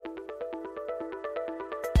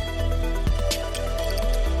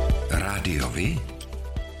Rádiovi?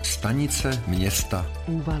 Stanice města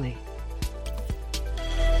Úvaly.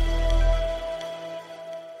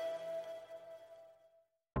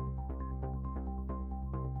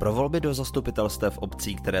 Pro volby do zastupitelstev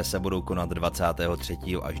obcí, které se budou konat 23.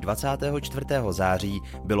 až 24. září,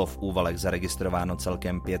 bylo v Úvalech zaregistrováno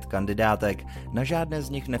celkem 5 kandidátek. Na žádné z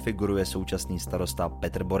nich nefiguruje současný starosta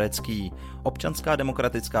Petr Borecký. Občanská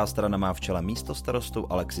demokratická strana má v čele místostarostu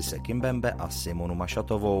Alexise Kimbembe a Simonu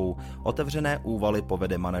Mašatovou. Otevřené Úvaly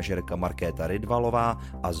povede manažerka Markéta Rydvalová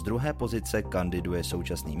a z druhé pozice kandiduje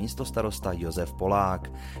současný místostarosta Josef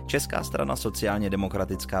Polák. Česká strana sociálně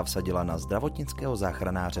demokratická vsadila na zdravotnického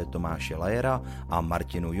záchranáře Tomáše Lajera a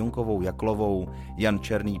Martinu Junkovou Jaklovou. Jan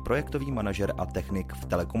Černý, projektový manažer a technik v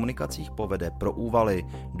telekomunikacích, povede pro Úvaly.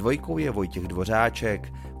 Dvojkou je Vojtěch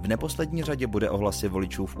Dvořáček. V neposlední řadě bude o hlasy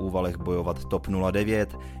voličů v Úvalech bojovat TOP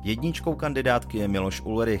 09. Jedničkou kandidátky je Miloš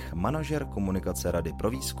Ulrich, manažer komunikace Rady pro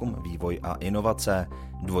výzkum, vývoj a inovace.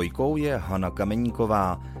 Dvojkou je Hana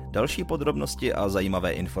Kameníková. Další podrobnosti a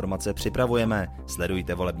zajímavé informace připravujeme.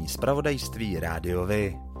 Sledujte volební zpravodajství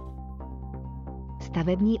Rádiovi.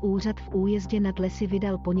 Stavební úřad v Újezdě nad Lesy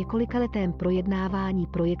vydal po několikaletém projednávání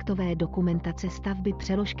projektové dokumentace stavby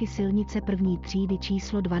přeložky silnice první třídy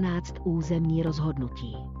číslo 12 územní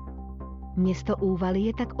rozhodnutí. Město Úvaly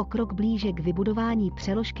je tak o krok blíže k vybudování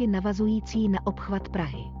přeložky navazující na obchvat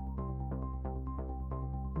Prahy.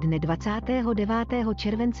 Dne 29.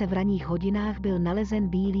 července v ranních hodinách byl nalezen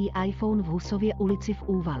bílý iPhone v Husově ulici v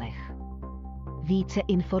Úvalech. Více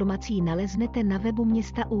informací naleznete na webu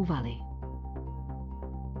města Úvaly.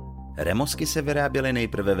 Remosky se vyráběly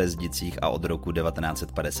nejprve ve Zdicích a od roku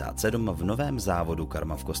 1957 v novém závodu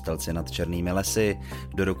Karma v Kostelci nad Černými lesy.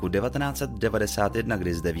 Do roku 1991,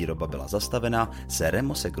 kdy zde výroba byla zastavena, se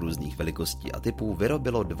remosek různých velikostí a typů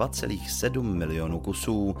vyrobilo 2,7 milionů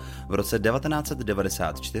kusů. V roce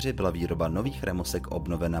 1994 byla výroba nových remosek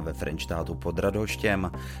obnovena ve Frenštátu pod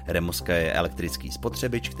Radhoštěm. Remoska je elektrický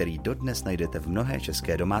spotřebič, který dodnes najdete v mnohé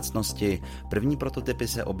české domácnosti. První prototypy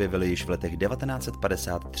se objevily již v letech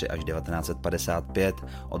 1953 až 1955,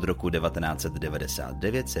 od roku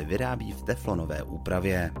 1999 se vyrábí v teflonové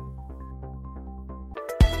úpravě.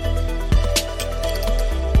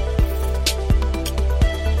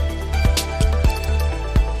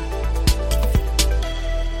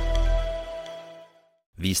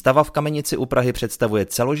 Výstava v Kamenici u Prahy představuje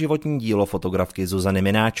celoživotní dílo fotografky Zuzany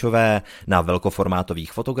Mináčové. Na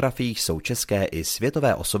velkoformátových fotografiích jsou české i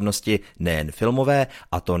světové osobnosti, nejen filmové,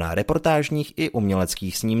 a to na reportážních i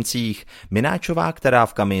uměleckých snímcích. Mináčová, která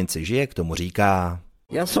v Kamenici žije, k tomu říká: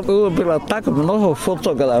 Ja som urobila tak mnoho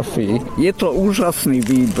fotografií. Je to úžasný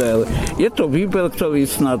výber. Je to výber, ktorý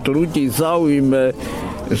snad ľudí zaujme,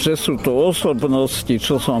 že sú to osobnosti,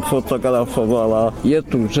 čo som fotografovala. Je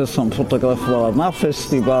tu, že som fotografovala na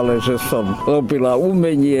festivale, že som robila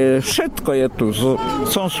umenie. Všetko je tu.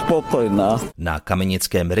 Som spokojná. Na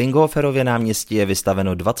kamenickém Ringhoferově náměstí je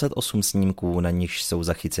vystaveno 28 snímků, na nichž jsou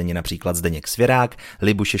zachyceni například Zdeněk Svěrák,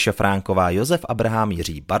 Libuše Šafránková, Josef Abraham,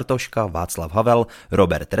 Jiří Bartoška, Václav Havel,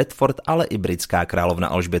 Robert Redford, ale i britská královna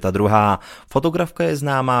Alžběta II. Fotografka je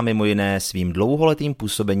známá mimo jiné svým dlouholetým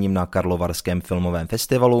působením na Karlovarském filmovém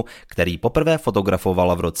festivalu, který poprvé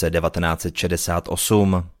fotografovala v roce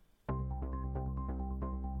 1968.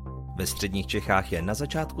 Ve středních Čechách je na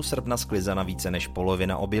začátku srpna sklizena více než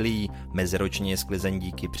polovina obilí. Meziročně je sklizeň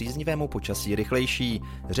díky příznivému počasí rychlejší.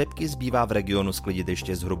 Řepky zbývá v regionu sklidit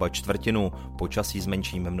ještě zhruba čtvrtinu. Počasí s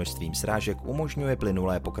menším množstvím srážek umožňuje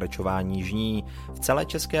plynulé pokračování žní. V celé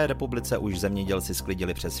České republice už zemědělci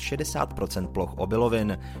sklidili přes 60% ploch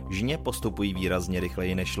obilovin. Žně postupují výrazně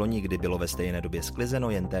rychleji než loni, kdy bylo ve stejné době sklizeno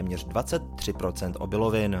jen téměř 23%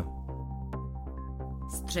 obilovin.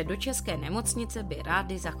 Středočeské nemocnice by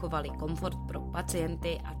rády zachovali komfort pro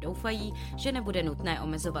pacienty a doufají, že nebude nutné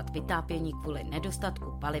omezovat vytápění kvůli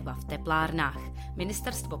nedostatku paliva v teplárnách.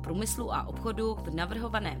 Ministerstvo průmyslu a obchodu v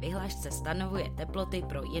navrhované vyhlášce stanovuje teploty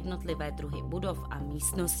pro jednotlivé druhy budov a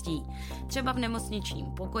místností. Třeba v nemocničním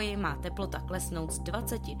pokoji má teplota klesnout z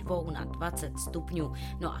 22 na 20 stupňů,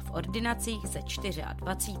 no a v ordinacích ze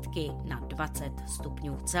 24 na 20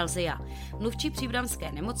 stupňů Celsia. Mluvčí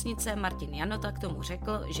příbramské nemocnice Martin Janota k tomu řekl,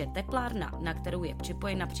 že teplárna, na kterou je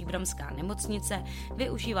připojena příbramská nemocnice,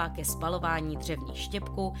 využívá ke spalování dřevní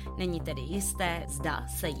štěpku, není tedy jisté, zda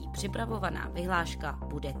se jí připravovaná vyhláška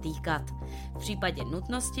bude týkat. V případě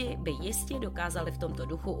nutnosti by jistě dokázali v tomto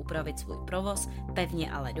duchu upravit svůj provoz,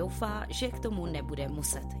 pevně ale doufá, že k tomu nebude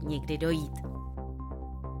muset nikdy dojít.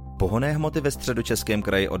 Pohonné hmoty ve Středočeském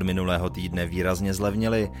kraji od minulého týdne výrazně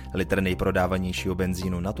zlevnily. Litr nejprodávanějšího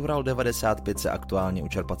benzínu Natural 95 se aktuálně u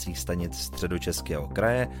čerpacích stanic Středočeského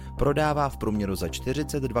kraje prodává v průměru za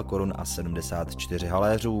 42 korun a 74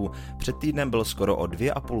 haléřů. Před týdnem byl skoro o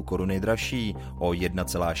 2,5 koruny dražší. O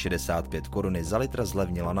 1,65 koruny za litr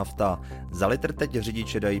zlevnila nafta. Za litr teď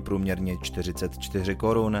řidiči dají průměrně 44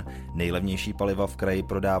 korun. Nejlevnější paliva v kraji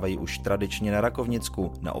prodávají už tradičně na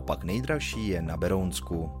Rakovnicku, naopak nejdražší je na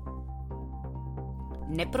Berounsku.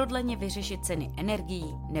 Neprodleně vyřešit ceny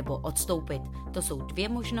energií nebo odstoupit. To jsou dvě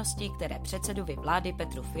možnosti, které předsedovi vlády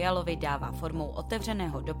Petru Fialovi dává formou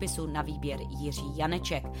otevřeného dopisu na výběr Jiří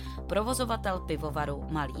Janeček, provozovatel pivovaru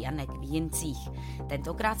Malý Janek v Jincích.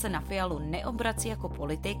 Tentokrát se na Fialu neobrací jako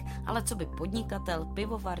politik, ale coby podnikatel,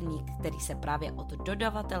 pivovarník, který se právě od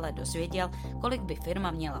dodavatele dozvěděl, kolik by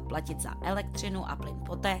firma měla platit za elektřinu a plyn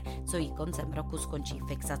poté, co jí koncem roku skončí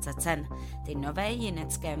fixace cen. Ty nové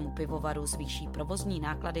jineckému pivovaru zvýší provozní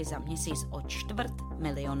náklady za měsíc o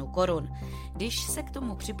 250 000 korun. Když se k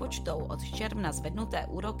tomu připočtou od června zvednuté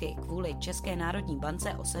úroky kvůli České národní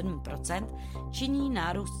bance o 7%, činí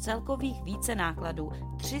nárůst celkových více nákladů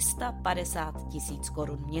 350 000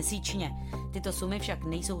 korun měsíčně. Tyto sumy však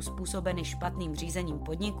nejsou způsobeny špatným řízením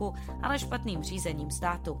podniku, ale špatným řízením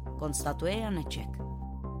státu, konstatuje Janeček.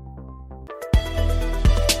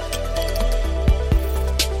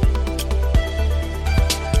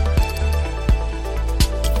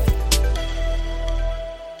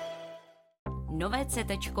 Nové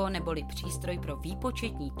CTčko neboli přístroj pro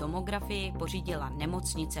výpočetní tomografii pořídila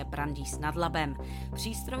nemocnice Brandýs nad Labem.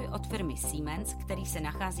 Přístroj od firmy Siemens, který se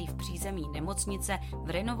nachází v přízemí nemocnice v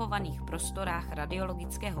renovovaných prostorách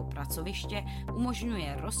radiologického pracoviště,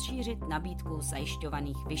 umožňuje rozšířit nabídku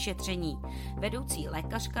zajišťovaných vyšetření. Vedoucí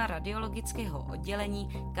lékařka radiologického oddělení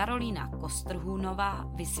Karolína Kostrhůnová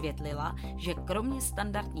vysvětlila, že kromě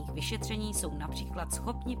standardních vyšetření jsou například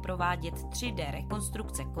schopni provádět 3D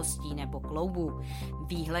rekonstrukce kostí nebo kloubů.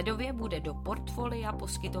 Výhledově bude do portfolia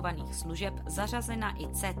poskytovaných služeb zařazena i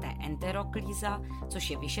CT enteroklíza, což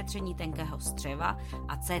je vyšetření tenkého střeva,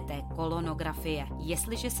 a CT kolonografie.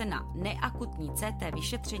 Jestliže se na neakutní CT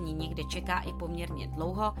vyšetření někde čeká i poměrně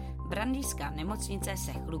dlouho, brandýská nemocnice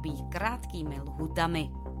se chlubí krátkými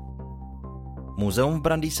lhůtami. Muzeum v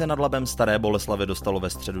Brandýse nad Labem Staré Boleslavi dostalo ve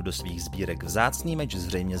středu do svých sbírek vzácný meč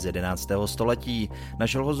zřejmě z 11. století.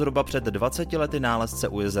 Našel ho zhruba před 20 lety nálezce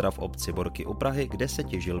u jezera v obci Borky u Prahy, kde se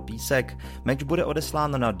těžil písek. Meč bude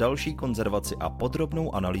odeslán na další konzervaci a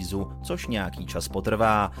podrobnou analýzu, což nějaký čas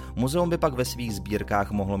potrvá. Muzeum by pak ve svých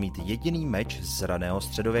sbírkách mohlo mít jediný meč z raného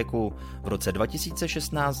středověku. V roce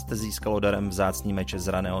 2016 získalo darem vzácný meč z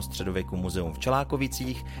raného středověku muzeum v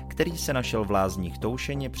Čelákovicích, který se našel v Lázních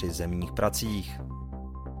Toušeně při zemních pracích.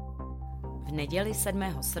 V neděli 7.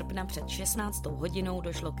 srpna před 16. hodinou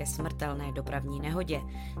došlo ke smrtelné dopravní nehodě.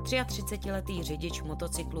 33letý řidič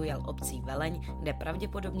motocyklu jel obcí Veleň, kde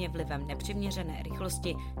pravděpodobně vlivem nepřiměřené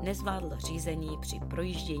rychlosti nezvládl řízení při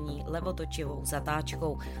projíždění levotočivou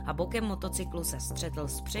zatáčkou a bokem motocyklu se střetl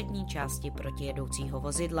z přední části protijedoucího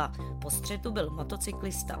vozidla. Po střetu byl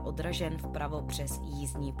motocyklista odražen vpravo přes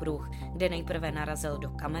jízdní pruh, kde nejprve narazil do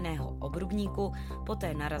kamenného obrubníku,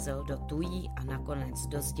 poté narazil do tují a nakonec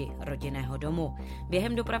do zdi rodinného domu.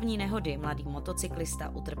 Během dopravní nehody mladý motocyklista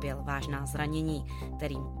utrpěl vážná zranění,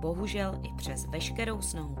 kterým bohužel i přes veškerou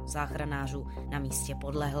snahu záchranářů na místě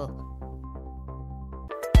podlehl.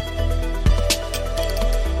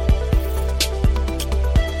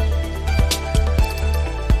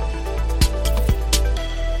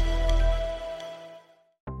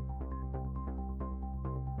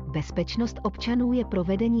 Bezpečnost občanů je pro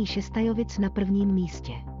vedení Šestajovic na prvním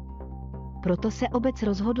místě. Proto se obec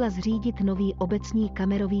rozhodla zřídit nový obecní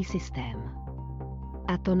kamerový systém.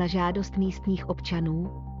 A to na žádost místních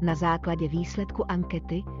občanů, na základě výsledku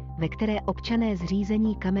ankety, ve které občané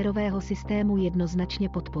zřízení kamerového systému jednoznačně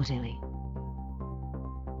podpořili.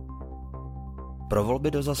 Pro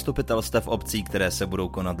volby do zastupitelstev obcí, které se budou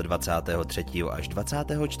konat 23. až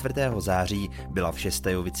 24. září, byla v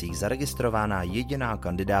Šestajovicích zaregistrována jediná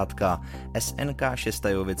kandidátka. SNK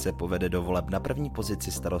Šestajovice povede do voleb na první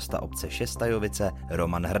pozici starosta obce Šestajovice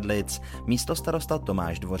Roman Hrdlic. Místostarosta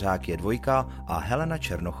Tomáš Dvořák je 2 a Helena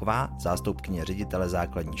Černochová, zástupkyně ředitele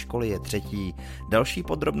základní školy, je 3. Další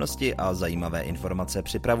podrobnosti a zajímavé informace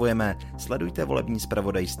připravujeme. Sledujte volební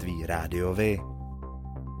zpravodajství Rádio Vy.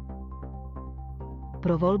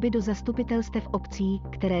 Pro volby do zastupitelstev obcí,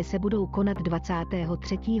 které se budou konat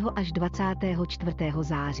 23. až 24.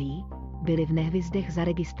 září, byly v Nehvizdech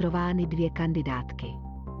zaregistrovány 2 kandidátky.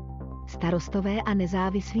 Starostové a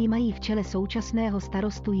nezávislí mají v čele současného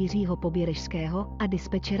starostu Jiřího Poběrežského a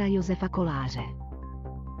dispečera Josefa Koláře.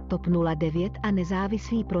 TOP 09 a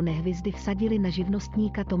nezávislí pro nehvězdy vsadili na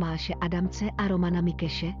živnostníka Tomáše Adamce a Romana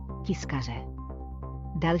Mikeše, tiskaře.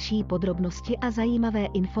 Další podrobnosti a zajímavé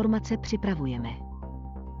informace připravujeme.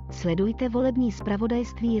 Sledujte volební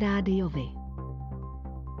zpravodajství Rádio Vy.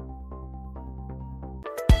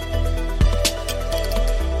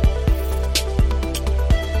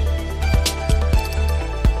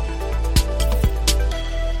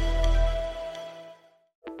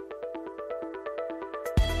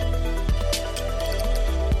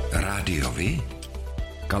 Rádio Vy,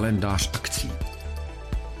 kalendář akcí.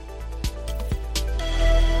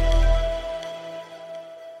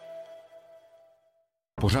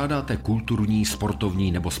 Pořádáte kulturní,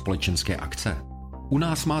 sportovní nebo společenské akce? U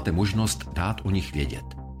nás máte možnost dát o nich vědět.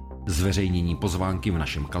 Zveřejnění pozvánky v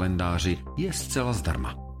našem kalendáři je zcela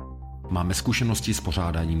zdarma. Máme zkušenosti s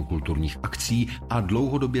pořádáním kulturních akcí a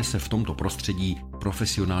dlouhodobě se v tomto prostředí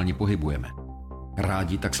profesionálně pohybujeme.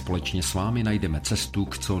 Rádi tak společně s vámi najdeme cestu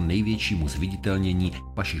k co největšímu zviditelnění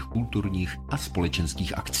vašich kulturních a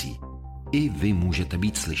společenských akcí. I vy můžete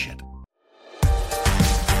být slyšet.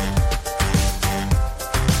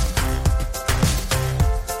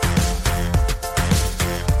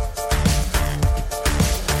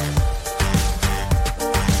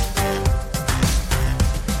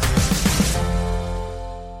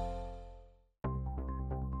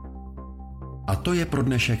 A to je pro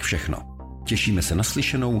dnešek všechno. Těšíme se na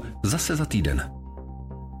slyšenou zase za týden.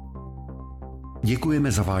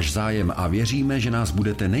 Děkujeme za váš zájem a věříme, že nás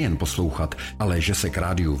budete nejen poslouchat, ale že se k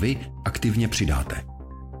Rádiu Vy aktivně přidáte.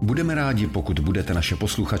 Budeme rádi, pokud budete naše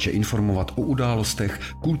posluchače informovat o událostech,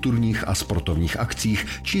 kulturních a sportovních akcích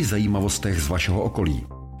či zajímavostech z vašeho okolí.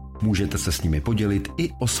 Můžete se s nimi podělit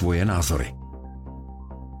i o svoje názory.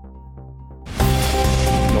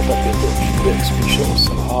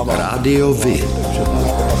 Rádio Vy.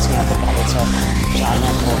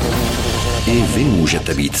 I vy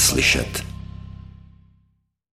můžete být slyšet.